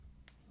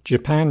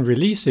Japan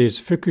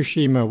releases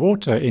Fukushima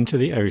water into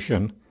the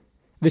ocean.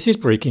 This is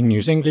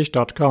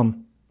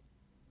breakingnewsenglish.com.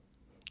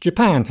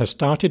 Japan has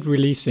started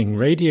releasing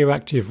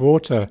radioactive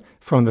water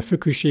from the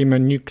Fukushima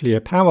nuclear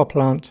power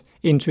plant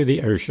into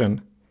the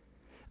ocean.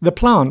 The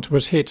plant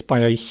was hit by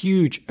a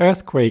huge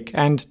earthquake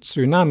and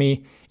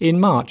tsunami in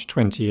March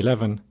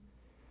 2011.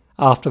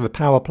 After the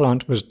power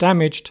plant was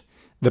damaged,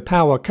 the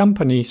power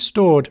company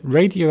stored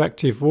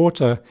radioactive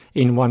water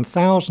in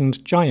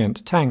 1,000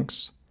 giant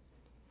tanks.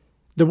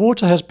 The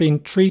water has been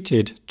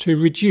treated to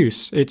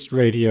reduce its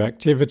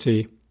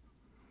radioactivity.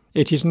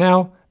 It is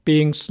now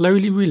being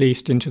slowly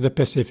released into the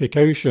Pacific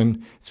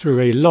Ocean through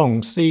a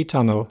long sea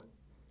tunnel.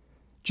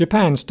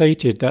 Japan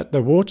stated that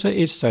the water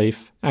is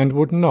safe and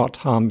would not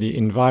harm the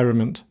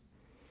environment.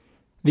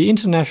 The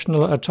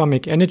International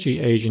Atomic Energy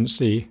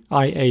Agency,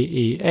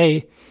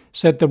 IAEA,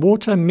 said the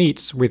water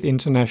meets with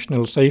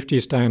international safety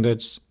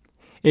standards.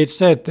 It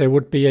said there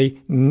would be a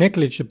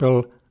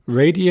negligible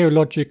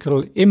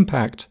radiological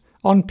impact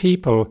on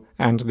people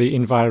and the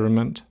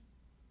environment.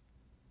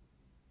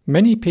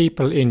 Many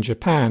people in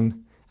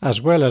Japan,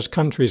 as well as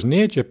countries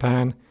near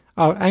Japan,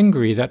 are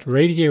angry that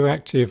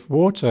radioactive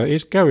water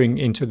is going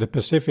into the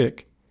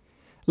Pacific.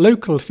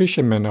 Local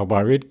fishermen are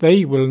worried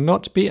they will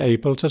not be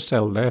able to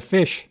sell their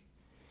fish.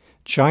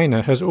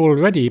 China has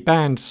already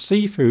banned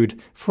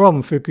seafood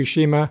from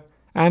Fukushima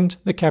and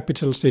the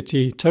capital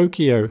city,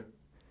 Tokyo.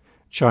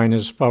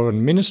 China's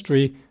foreign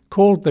ministry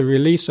called the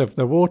release of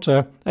the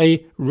water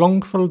a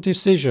wrongful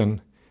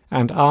decision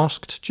and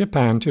asked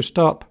Japan to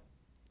stop.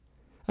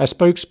 A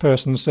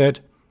spokesperson said,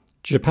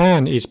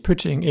 "Japan is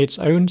putting its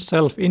own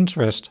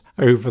self-interest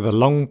over the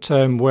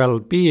long-term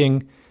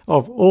well-being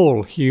of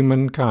all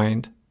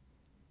humankind."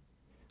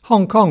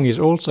 Hong Kong is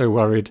also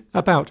worried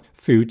about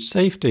food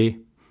safety.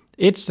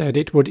 It said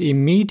it would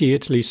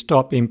immediately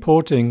stop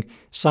importing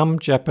some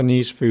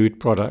Japanese food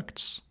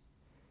products.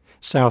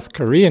 South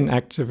Korean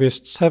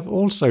activists have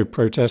also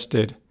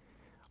protested,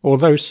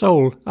 although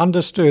Seoul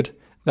understood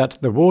that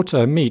the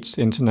water meets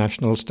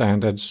international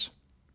standards.